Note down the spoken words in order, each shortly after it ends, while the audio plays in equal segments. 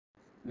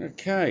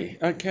Okay.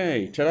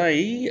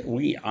 Today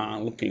we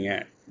are looking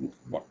at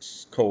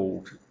what's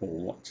called or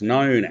what's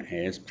known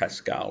as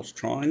Pascal's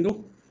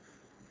triangle.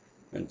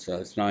 And so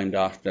it's named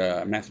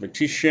after a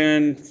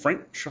mathematician,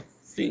 French, I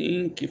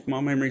think, if my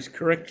memory is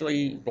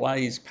correctly,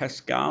 Blaise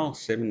Pascal,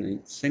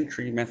 17th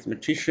century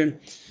mathematician.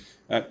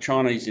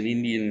 Chinese and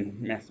Indian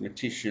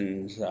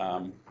mathematicians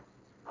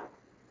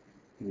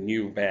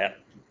knew about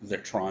the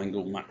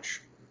triangle much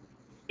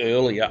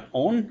earlier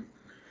on.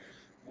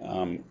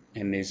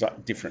 And there's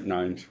different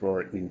names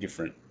for it in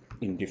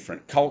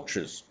different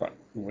cultures, but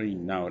we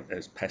know it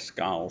as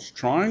Pascal's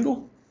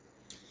triangle.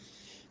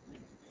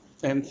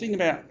 And the thing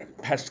about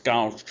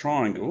Pascal's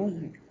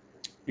triangle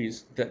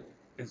is that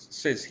it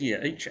says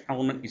here each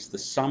element is the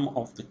sum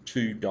of the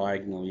two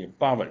diagonally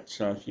above it.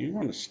 So if you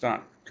want to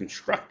start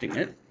constructing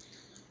it,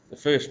 the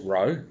first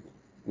row,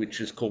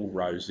 which is called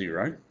row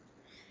 0,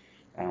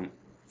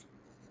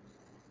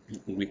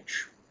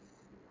 which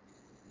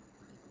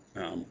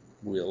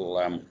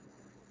will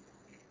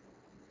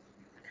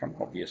become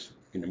obvious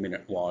in a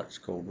minute why it's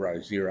called row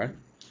 0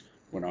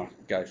 when I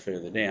go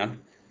further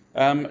down.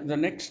 The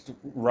next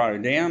row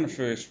down, the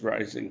first row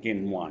is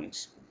again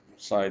ones.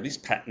 So this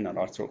pattern that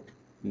I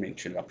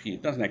mentioned up here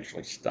doesn't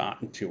actually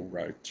start until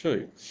row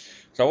 2.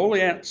 So all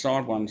the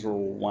outside ones are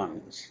all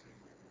ones.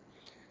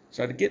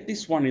 So to get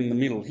this one in the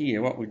middle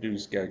here, what we do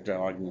is go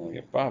diagonally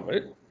above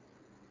it,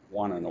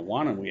 1 and a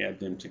 1, and we add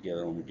them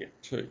together and we get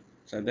 2.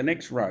 So the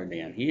next row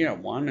down here,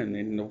 1, and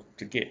then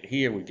to get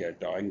here we go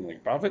diagonally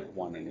above it,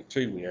 1 and a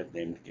 2, we add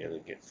them together,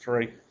 get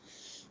 3.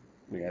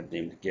 We add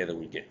them together,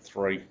 we get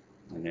 3,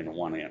 and then a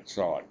 1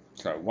 outside.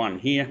 So 1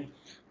 here,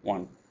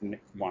 1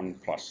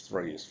 plus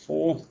 3 is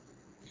 4,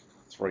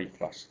 3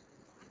 plus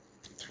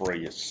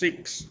 3 is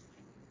 6,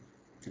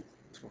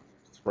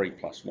 3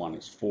 plus 1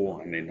 is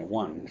 4, and then a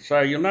 1.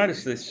 So you'll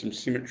notice there's some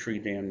symmetry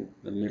down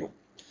the middle.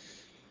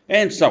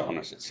 And so on,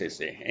 as it says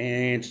there,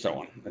 and so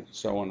on, and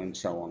so on, and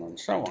so on, and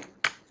so on.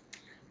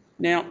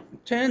 Now,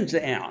 it turns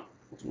out,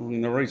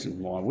 and the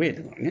reason why we're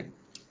doing it,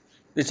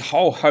 there's a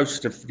whole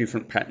host of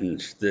different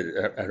patterns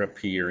that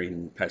appear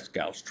in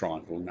Pascal's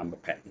triangle, number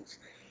patterns.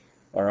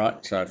 All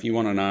right, so if you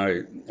want to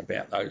know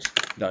about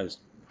those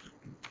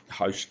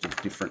host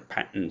of different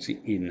patterns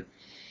in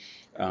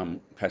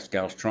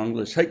Pascal's triangle,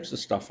 there's heaps of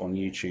stuff on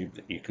YouTube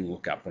that you can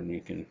look up, and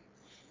you can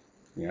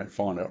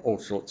find all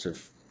sorts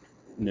of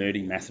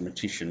nerdy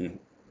mathematician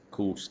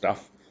cool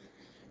stuff.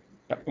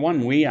 But the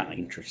one we are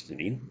interested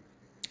in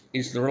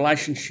is the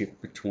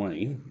relationship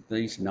between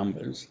these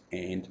numbers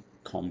and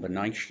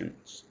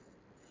combinations.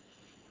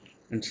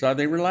 And so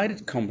they're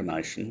related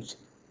combinations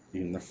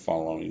in the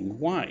following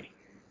way.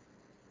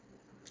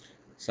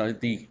 So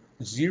the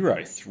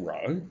 0th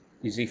row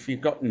is if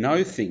you've got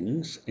no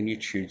things and you're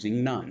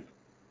choosing none.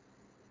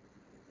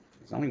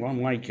 There's only one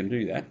way you can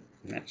do that,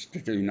 and that's to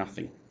do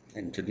nothing.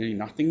 And to do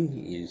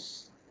nothing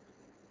is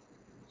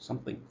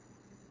something.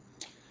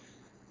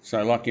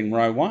 So like in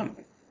row 1,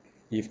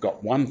 you've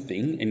got one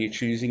thing and you're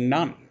choosing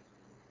none.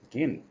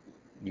 Again,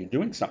 you're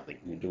doing something,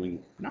 you're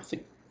doing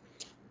nothing.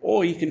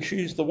 Or you can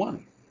choose the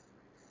 1.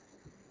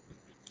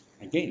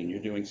 Again, you're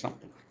doing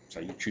something,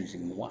 so you're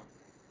choosing the 1.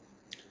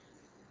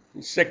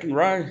 The second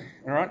row,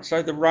 all right,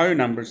 so the row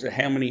numbers are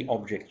how many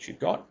objects you've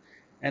got.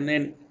 And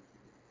then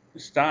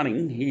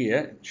starting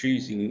here,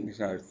 choosing,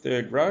 so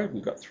third row,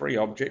 we've got 3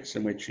 objects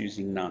and we're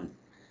choosing none.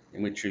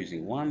 And we're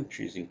choosing 1,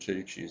 choosing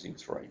 2, choosing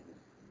 3,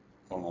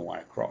 on the way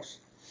across.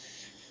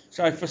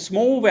 So for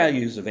small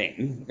values of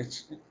n,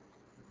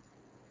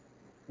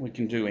 we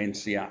can do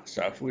NCR.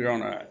 So if we're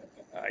on a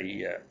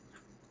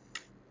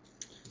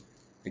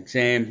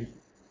exam,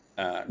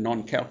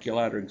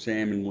 non-calculator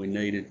exam, and we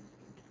needed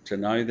to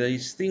know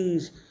these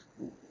things,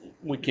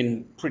 we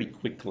can pretty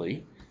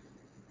quickly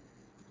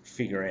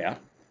figure out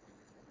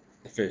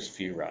the first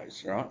few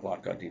rows, right,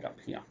 like I did up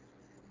here.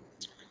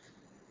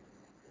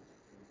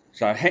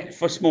 So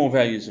for small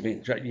values of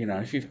n,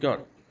 if you've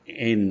got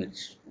n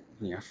that's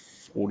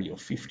 40 or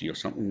 50 or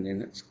something,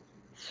 then it's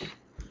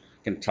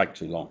going to take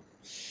too long.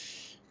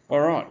 All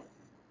right,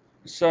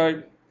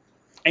 so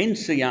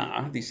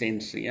NCR, this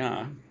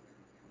NCR,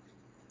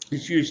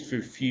 is used for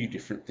a few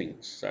different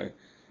things. So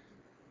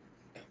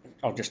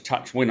I'll just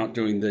touch, we're not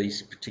doing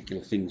these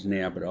particular things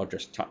now, but I'll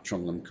just touch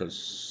on them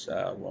because,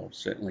 well,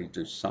 certainly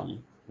do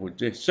some. We'll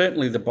do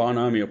certainly the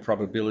binomial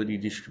probability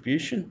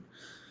distribution.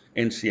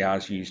 NCR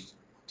is used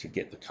to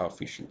get the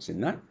coefficients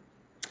in that.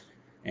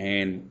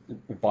 And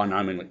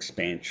binomial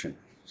expansion.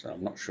 So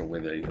I'm not sure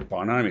whether the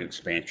binomial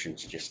expansion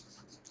is just,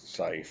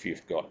 say, if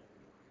you've got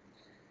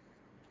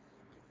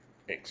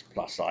x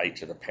plus a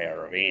to the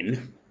power of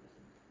n,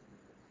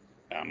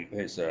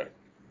 there's a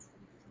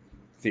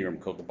theorem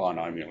called the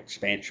binomial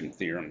expansion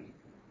theorem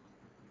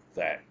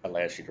that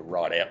allows you to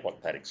write out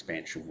what that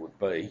expansion would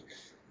be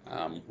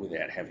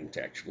without having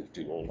to actually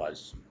do all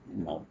those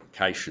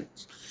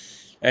multiplications.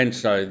 And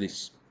so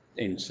this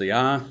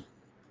NCR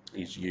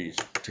is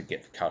used to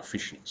get the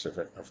coefficients of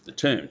the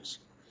terms.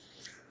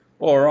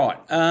 All right,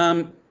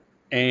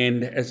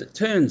 and as it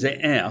turns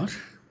out,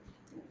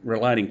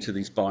 relating to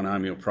this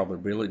binomial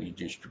probability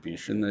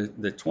distribution,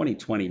 the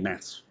 2020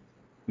 Maths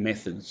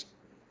Methods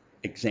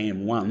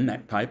Exam 1,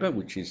 that paper,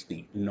 which is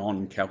the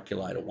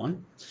non-calculator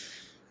one,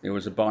 there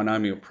was a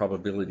binomial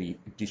probability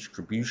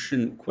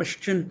distribution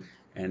question,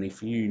 and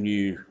if you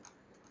knew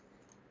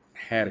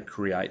how to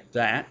create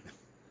that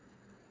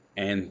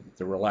and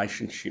the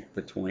relationship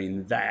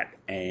between that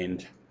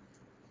and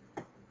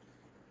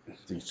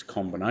this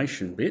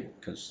combination bit,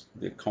 because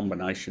the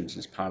combinations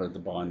is part of the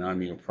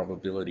binomial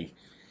probability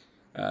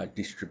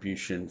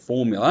distribution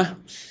formula,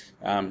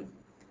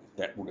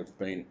 that would have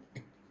been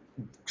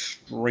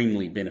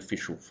extremely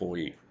beneficial for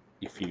you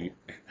if you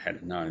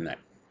had known that.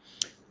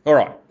 All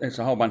right, there's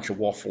a whole bunch of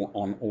waffle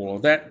on all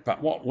of that,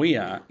 but what we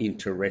are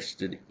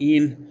interested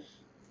in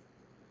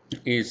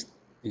is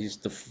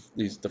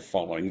the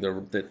following: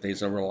 that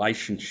there's a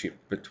relationship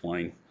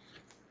between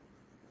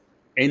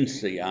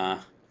NCR,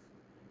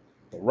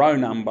 the row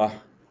number,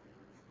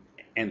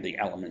 and the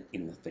element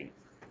in the thing.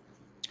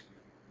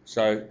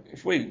 So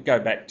if we go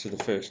back to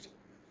the first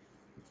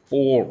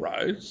four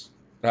rows,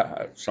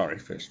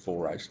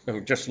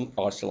 we'll just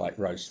isolate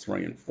rows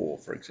 3 and 4,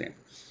 for example.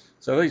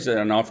 So these are,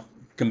 and I've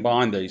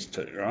combined these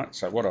two, right?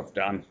 So what I've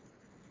done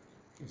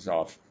is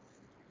I've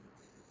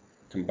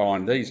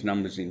combined these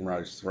numbers in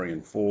rows 3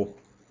 and 4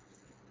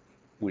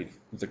 with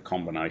the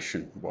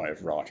combination way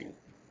of writing.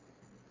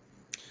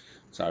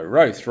 So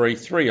row 3,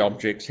 3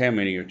 objects, how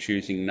many are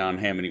choosing none?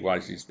 How many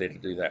ways is there to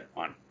do that?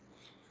 1.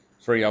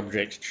 3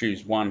 objects,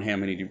 choose 1, how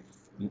many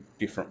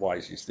different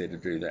ways is there to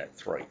do that?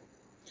 3.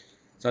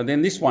 So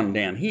then this one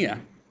down here,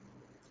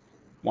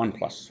 1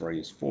 plus 3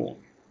 is 4.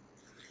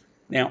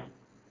 Now,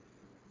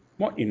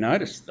 what you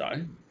notice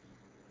though,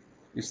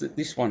 is that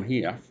this one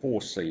here,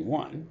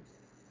 4C1,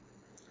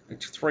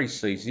 it's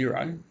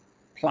 3C0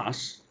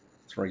 plus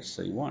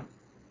 3C1.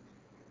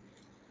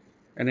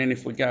 And then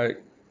if we go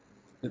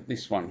at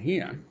this one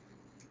here,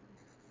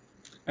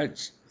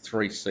 it's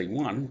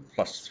 3C1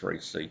 plus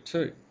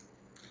 3C2.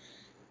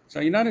 So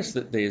you notice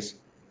that there's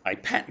a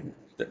pattern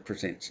that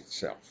presents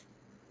itself.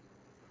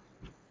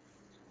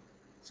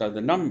 So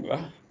the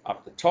number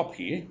up the top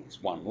here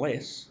is 1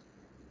 less,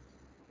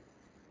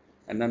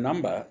 and the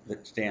number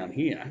that's down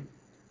here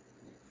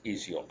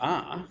is your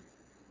R,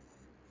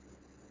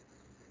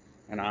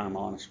 and R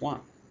minus 1.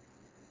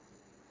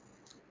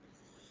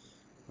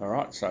 All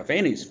right, so if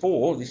N is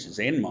 4, this is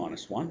N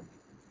minus 1.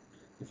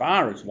 If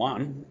R is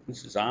 1,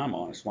 this is R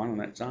minus 1, and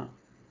that's R.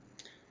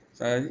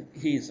 So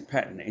here's the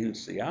pattern: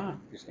 NCR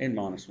is N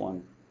minus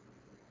 1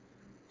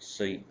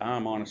 CR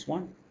minus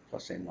 1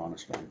 plus N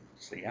minus 1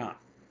 CR.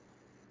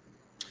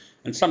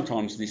 And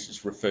sometimes this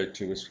is referred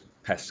to as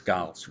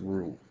Pascal's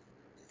rule.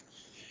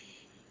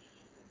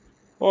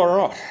 All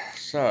right,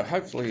 so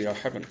hopefully I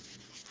haven't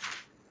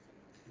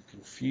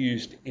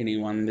confused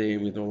anyone there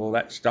with all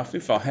that stuff.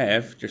 If I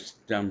have, just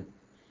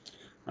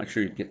make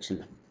sure you get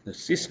some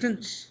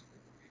assistance.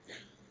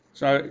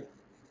 So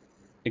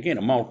again,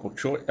 a multiple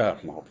choice,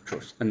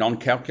 a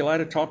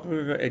non-calculator type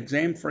of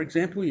exam, for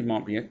example, you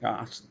might be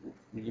asked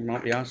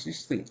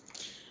this thing: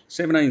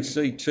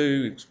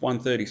 17C2 is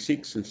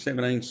 136 and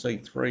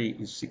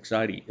 17C3 is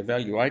 680.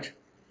 Evaluate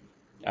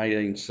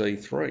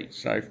 18C3.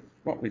 So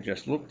what we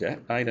just looked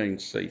at,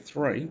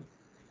 18C3,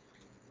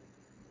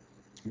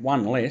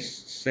 1 less,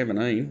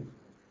 17,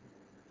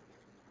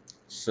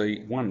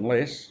 C 1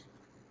 less,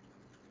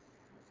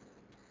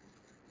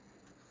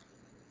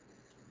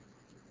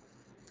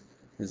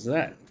 is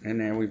that. And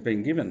now we've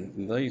been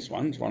given these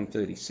ones,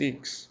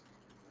 136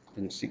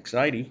 and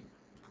 680,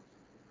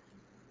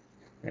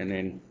 and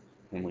then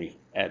when we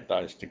add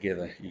those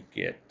together, you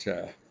get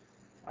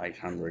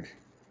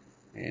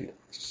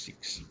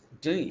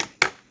 816.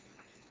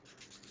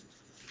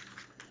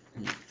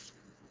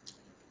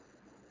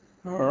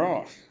 All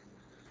right.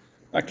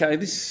 Okay,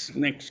 this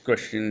next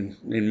question,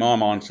 in my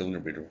mind, is a little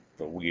bit of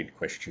a weird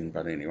question,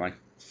 but anyway,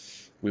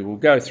 we will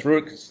go through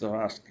it because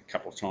I asked a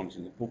couple of times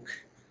in the book.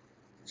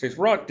 It says,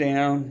 write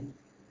down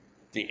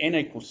the n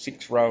equals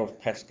 6 row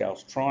of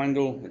Pascal's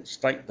triangle and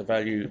state the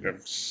value of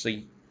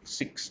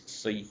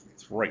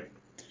C6C3.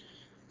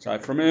 So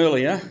from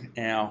earlier,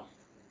 our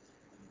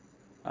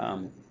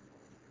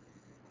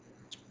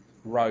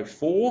row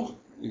 4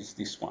 is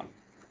this one.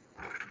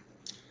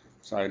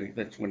 So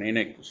that's when n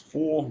equals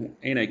 4,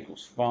 n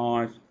equals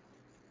 5.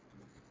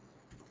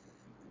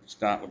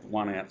 Start with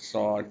 1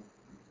 outside,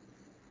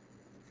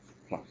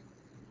 plus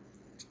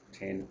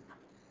 10,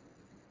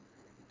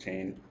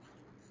 10,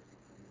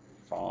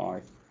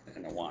 5,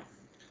 and a 1.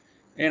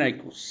 N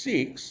equals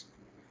 6.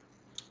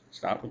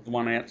 Start with the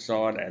 1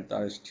 outside, add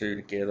those two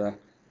together,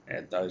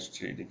 add those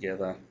two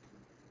together.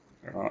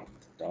 All right,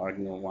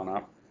 diagonal one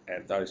up,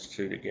 add those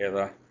two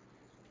together.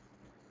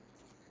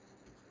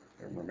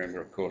 And remember,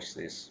 of course,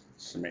 there's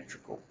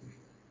symmetrical.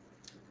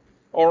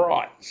 All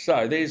right,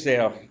 so there's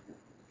our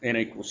n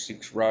equals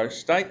 6 row.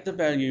 State the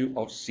value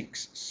of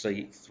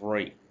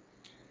 6C3.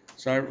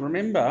 So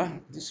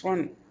remember, this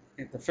one,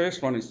 the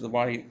first one is the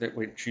way that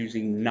we're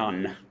choosing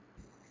none.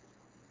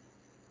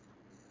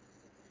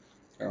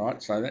 All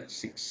right, so that's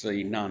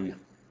 6C none.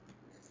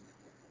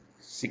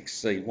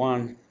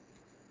 6C1,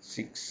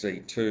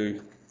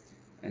 6C2,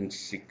 and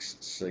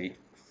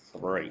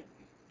 6C3.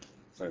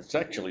 So it's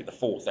actually the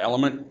fourth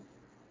element,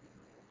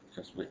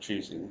 because we're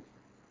choosing,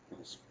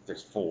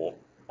 there's four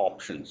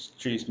options.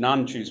 Choose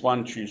none, choose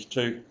one, choose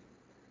two,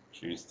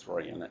 choose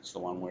three, and that's the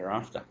one we're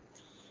after.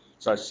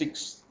 So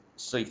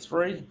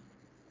 6C3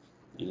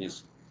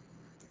 is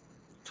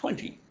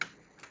 20.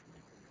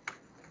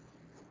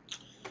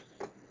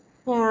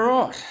 All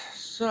right,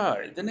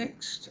 so the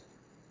next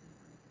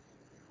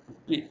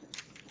bit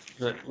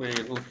that we're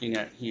looking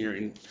at here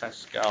in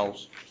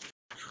Pascal's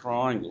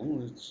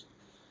triangle is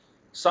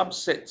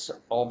subsets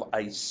of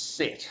a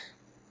set.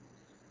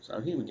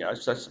 So here we go.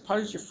 So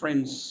suppose your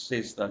friend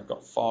says they've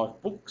got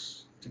 5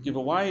 books to give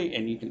away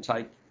and you can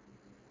take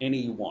any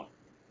you want.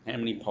 How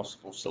many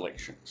possible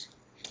selections?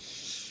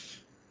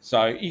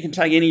 So you can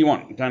take any you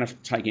want. You don't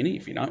have to take any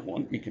if you don't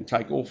want. You can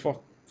take all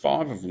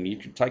 5 of them. You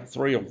can take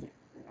 3 of them.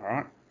 All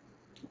right.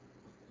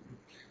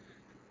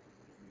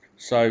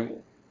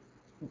 So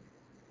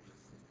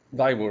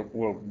they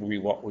will be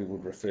what we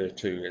would refer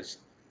to as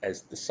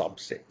the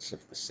subsets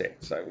of the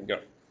set. So we've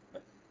got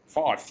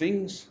 5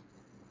 things.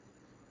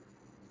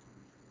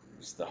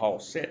 It's the whole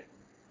set.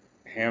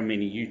 How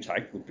many you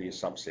take would be a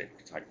subset.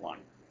 You take 1.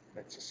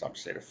 That's a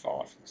subset of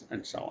 5,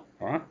 and so on.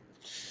 All right.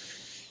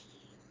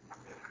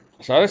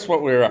 So that's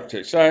what we're up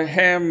to. So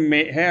how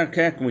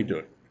can we do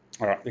it?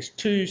 All right. There's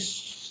two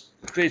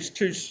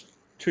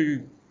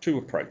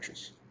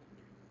approaches.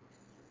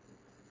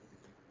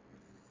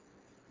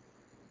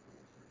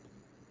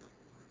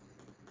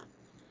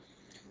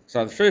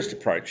 So the first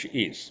approach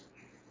is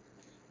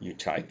you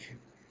take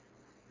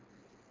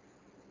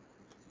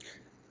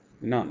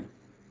none,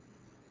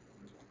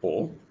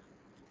 or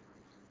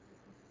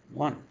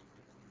 1,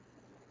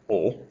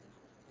 or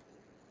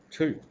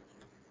 2,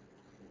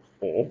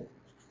 or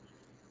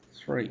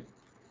 3,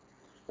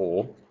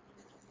 or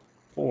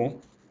 4,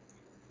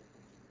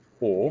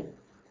 or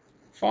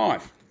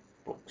 5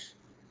 books.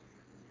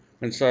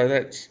 And so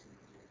that's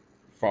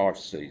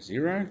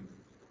 5C0.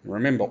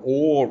 Remember,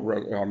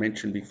 or I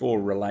mentioned before,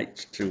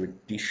 relates to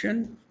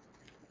addition,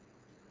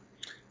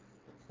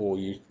 or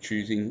you're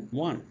choosing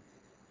 1,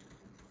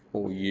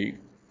 or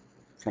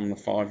from the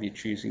 5 you're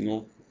choosing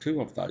all 2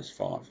 of those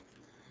 5,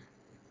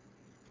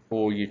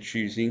 or you're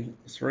choosing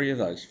 3 of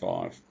those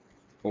 5,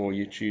 or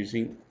you're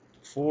choosing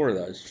 4 of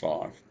those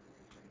 5,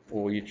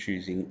 or you're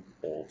choosing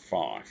all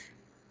 5.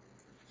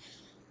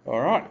 All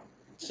right,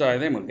 so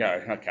then we'll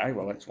go, okay,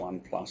 well that's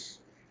 1 plus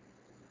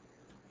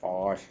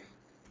 5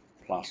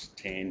 plus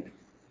 10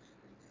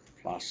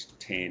 plus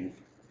 10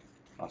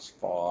 plus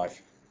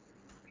 5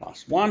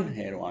 plus 1.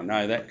 How do I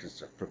know that?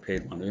 Because I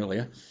prepared one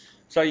earlier.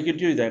 So you could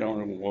do that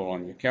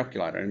on your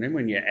calculator, and then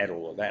when you add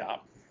all of that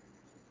up,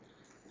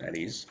 that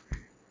is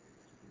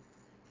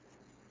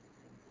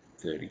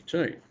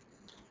 32.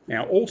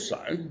 Now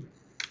also,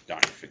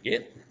 don't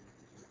forget,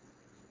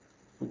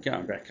 we're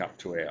going back up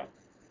to our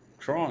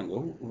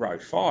triangle, row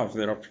 5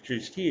 that I've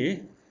produced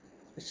here.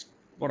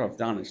 What I've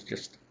done is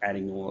just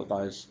adding all of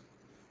those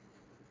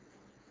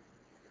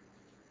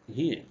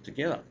here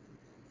together.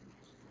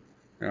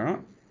 All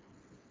right,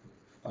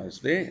 those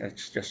there,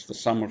 it's just the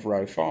sum of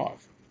row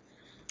 5.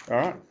 All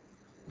right,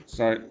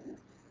 so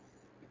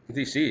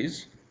this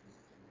is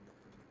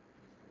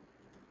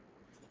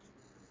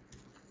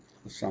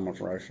the sum of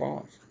row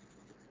 5.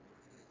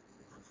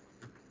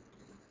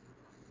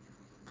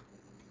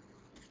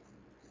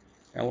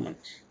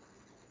 Elements.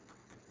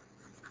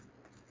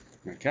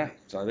 Okay,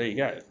 so there you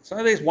go.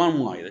 So there's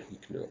one way that you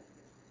can do it.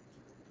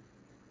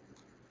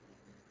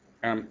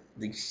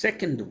 The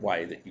second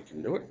way that you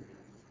can do it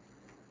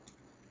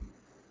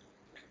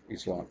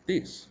is like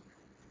this.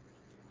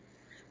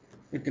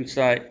 We can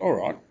say, all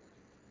right,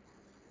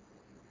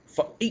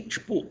 for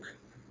each book,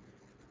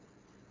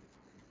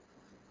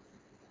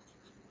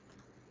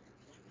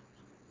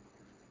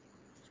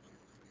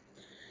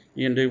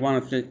 you can do one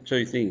of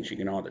 2 things. You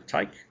can either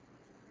take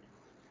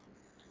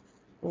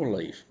or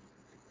leave.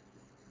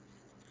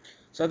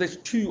 So there's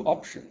 2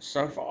 options.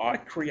 So if I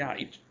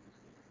create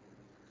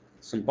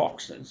some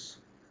boxes,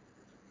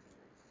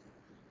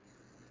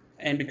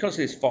 and because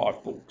there's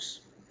 5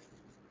 books,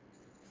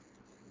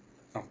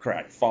 I'll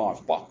create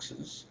 5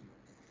 boxes.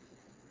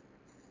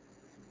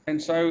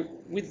 And so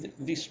with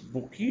this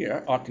book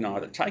here, I can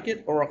either take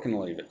it or I can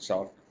leave it.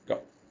 So I've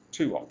got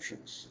 2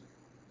 options.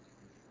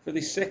 For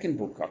this second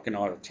book, I can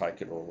either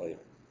take it or leave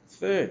it.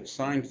 Third,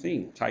 same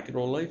thing, take it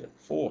or leave it.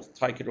 Fourth,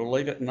 take it or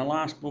leave it. And the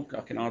last book,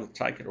 I can either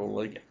take it or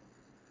leave it.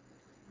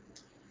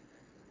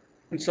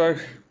 And so,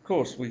 of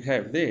course, we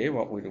have there,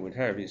 what we would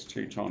have is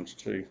 2 times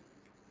 2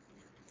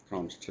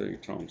 times 2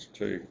 times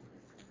 2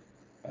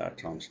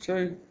 times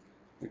 2,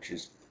 which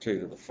is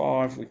 2 to the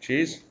 5, which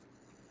is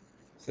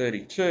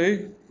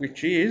 32,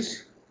 which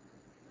is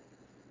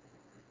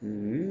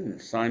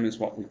same as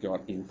what we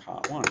got in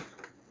part 1.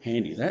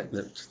 Handy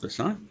that's the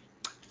same.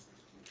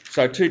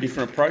 So 2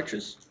 different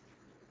approaches.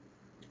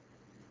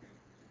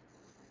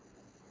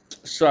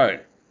 So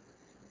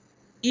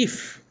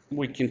if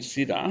we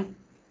consider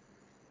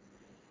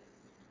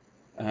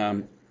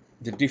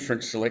the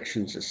different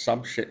selections as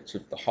subsets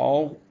of the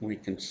whole, we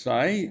can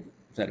say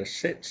that a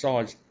set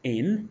size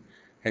n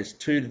has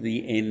 2 to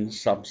the n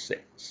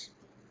subsets.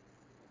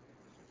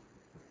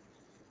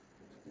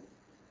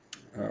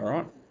 All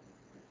right.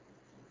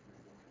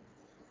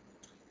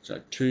 So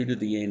 2 to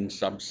the n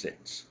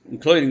subsets,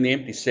 including the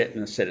empty set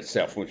and the set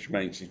itself, which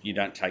means that you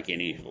don't take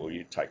any or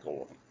you take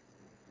all of them.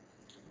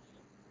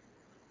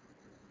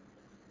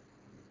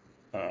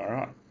 All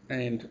right,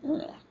 and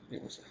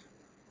there was a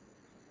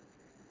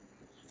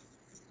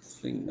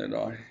thing that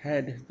I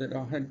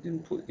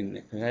didn't put in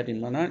there. I had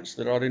in my notes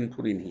that I didn't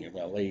put in here.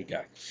 Well, there you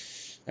go.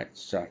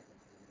 That's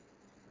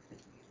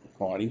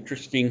quite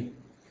interesting.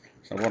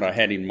 So what I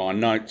had in my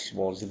notes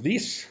was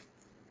this,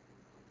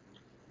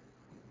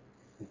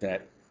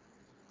 that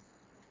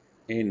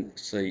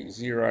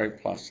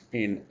NC0 plus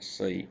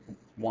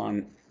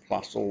NC1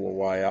 plus all the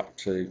way up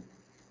to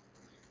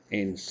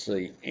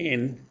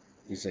NCN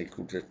is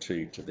equal to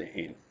 2 to the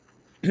n.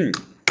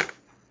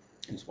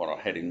 Is what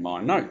I had in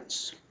my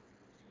notes.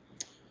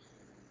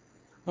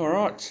 All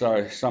right,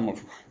 so sum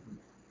of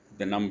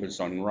the numbers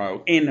on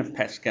row n of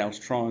Pascal's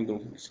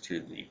triangle is 2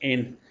 to the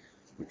n,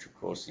 which of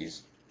course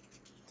is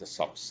the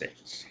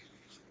subsets.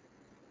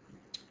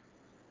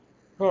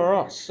 All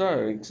right,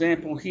 so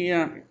example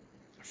here,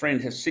 a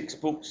friend has 6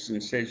 books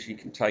and says you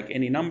can take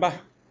any number.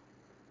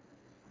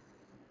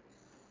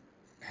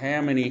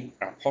 How many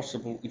are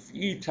possible if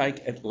you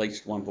take at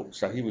least 1 book?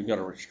 So here we've got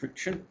a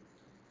restriction.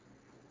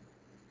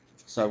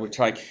 So we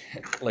take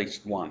at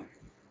least 1.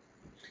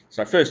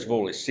 So first of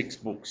all, there's 6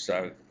 books,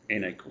 so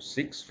n equals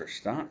 6 for a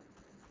start.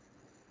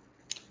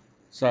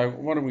 So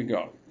what have we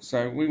got?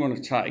 So we want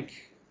to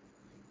take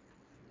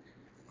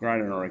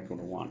greater than or equal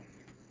to 1.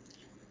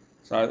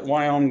 So the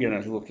way I'm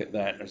going to look at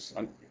that is,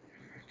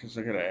 because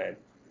I've got to add,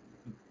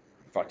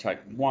 if I take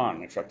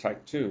 1, if I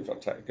take 2,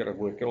 I've got to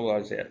work all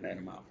those out and add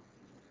them up.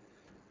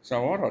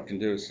 So what I can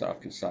do is I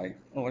can say,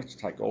 well, let's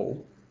take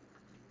all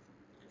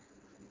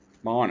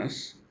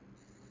minus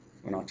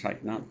when I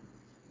take none.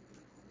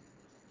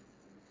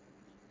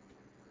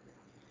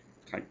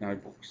 Take no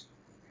books.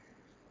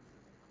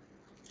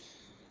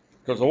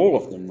 Because all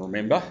of them,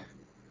 remember,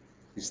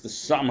 is the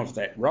sum of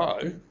that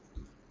row,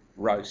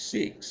 row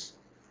 6,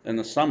 and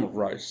the sum of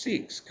row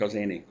 6, because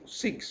n equals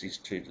 6, is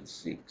 2 to the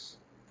 6.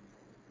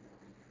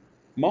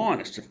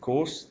 Minus, of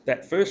course,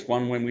 that first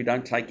one when we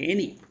don't take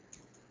any.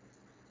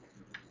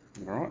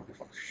 All right,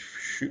 if I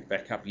shoot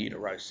back up here to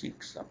row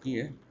 6, up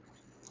here.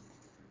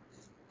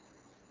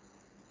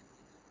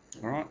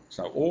 All right,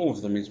 so all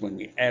of them is when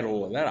we add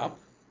all of that up,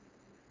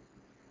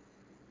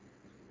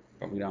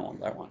 but we don't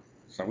want that one.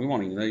 So we're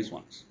wanting these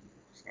ones.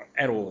 So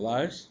add all of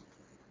those,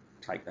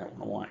 take that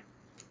one away.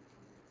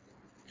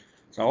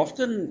 So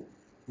often,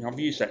 I've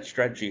used that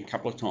strategy a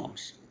couple of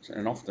times,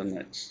 and often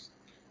that's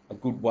a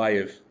good way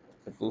of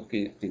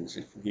looking at things.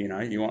 If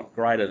you want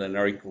greater than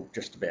or equal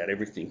just about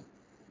everything,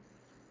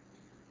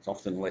 it's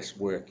often less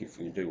work if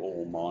you do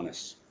all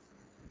minus.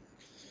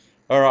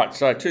 All right,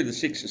 so 2 to the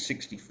 6 is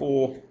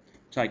 64.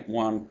 Take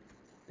 1,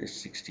 there's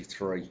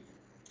 63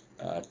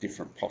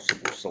 different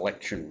possible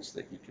selections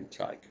that you can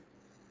take.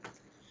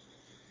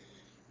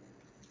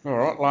 All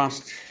right,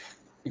 last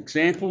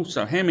example.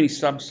 So how many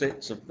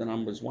subsets of the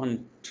numbers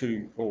 1,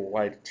 2, all the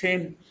way to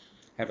 10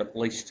 have at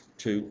least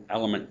 2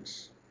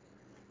 elements?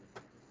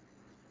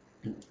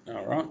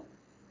 All right.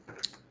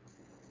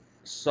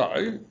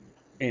 So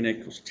n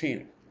equals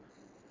 10.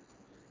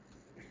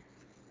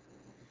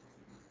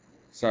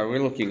 So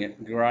we're looking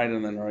at greater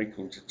than or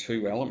equal to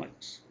 2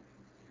 elements.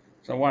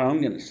 So what I'm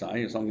going to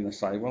say is I'm going to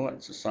say, well,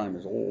 that's the same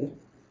as all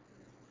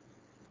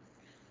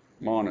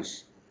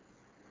minus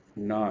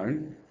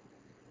known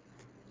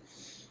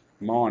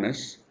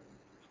minus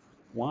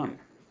 1.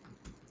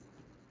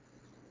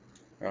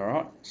 All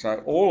right,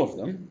 so all of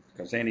them,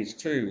 because n is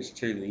 2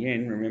 to the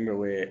n. Remember,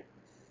 we're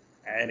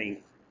adding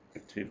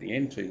 2 to the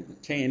n, 2 to the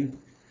 10.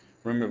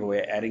 Remember,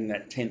 we're adding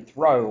that 10th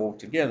row all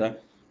together.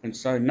 And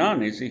so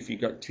none is if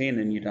you've got 10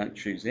 and you don't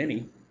choose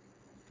any.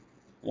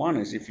 1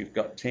 is if you've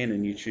got 10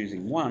 and you're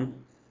choosing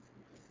 1.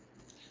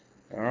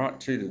 All right,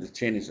 2 to the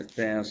 10 is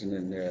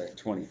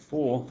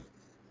 1,024.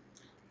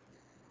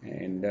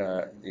 And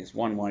there's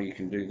one way you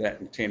can do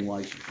that and 10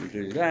 ways you can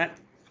do that.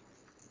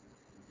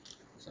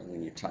 So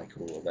when you take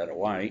all of that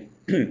away,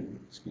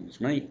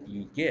 excuse me,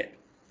 you get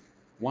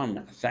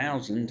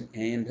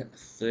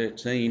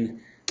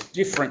 1,013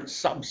 different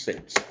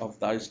subsets of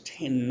those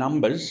 10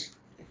 numbers,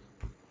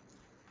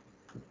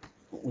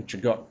 which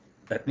have got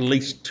at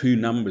least 2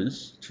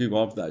 numbers, 2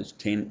 of those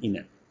 10 in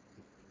it.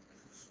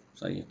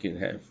 So you could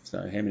have,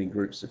 so how many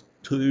groups of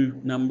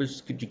 2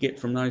 numbers could you get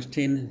from those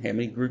 10? How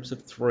many groups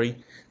of 3?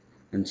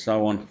 And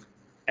so on.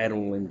 Add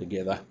all them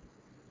together.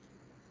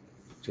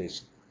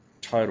 There's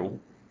total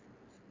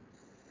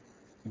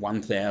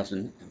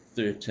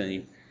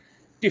 1,013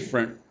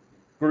 different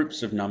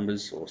groups of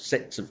numbers or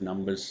sets of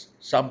numbers,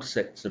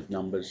 subsets of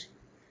numbers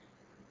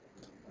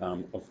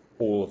of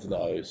all of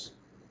those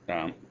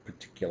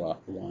particular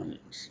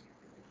ones.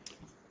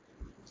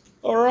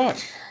 All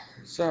right,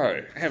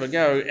 so have a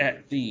go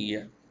at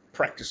the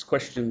practice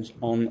questions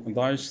on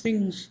those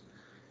things.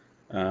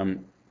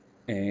 And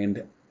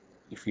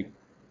if you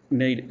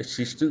need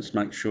assistance,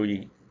 make sure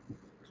you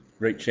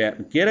reach out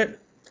and get it.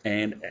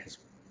 And as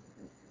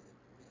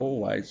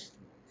always,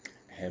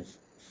 have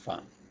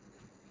fun.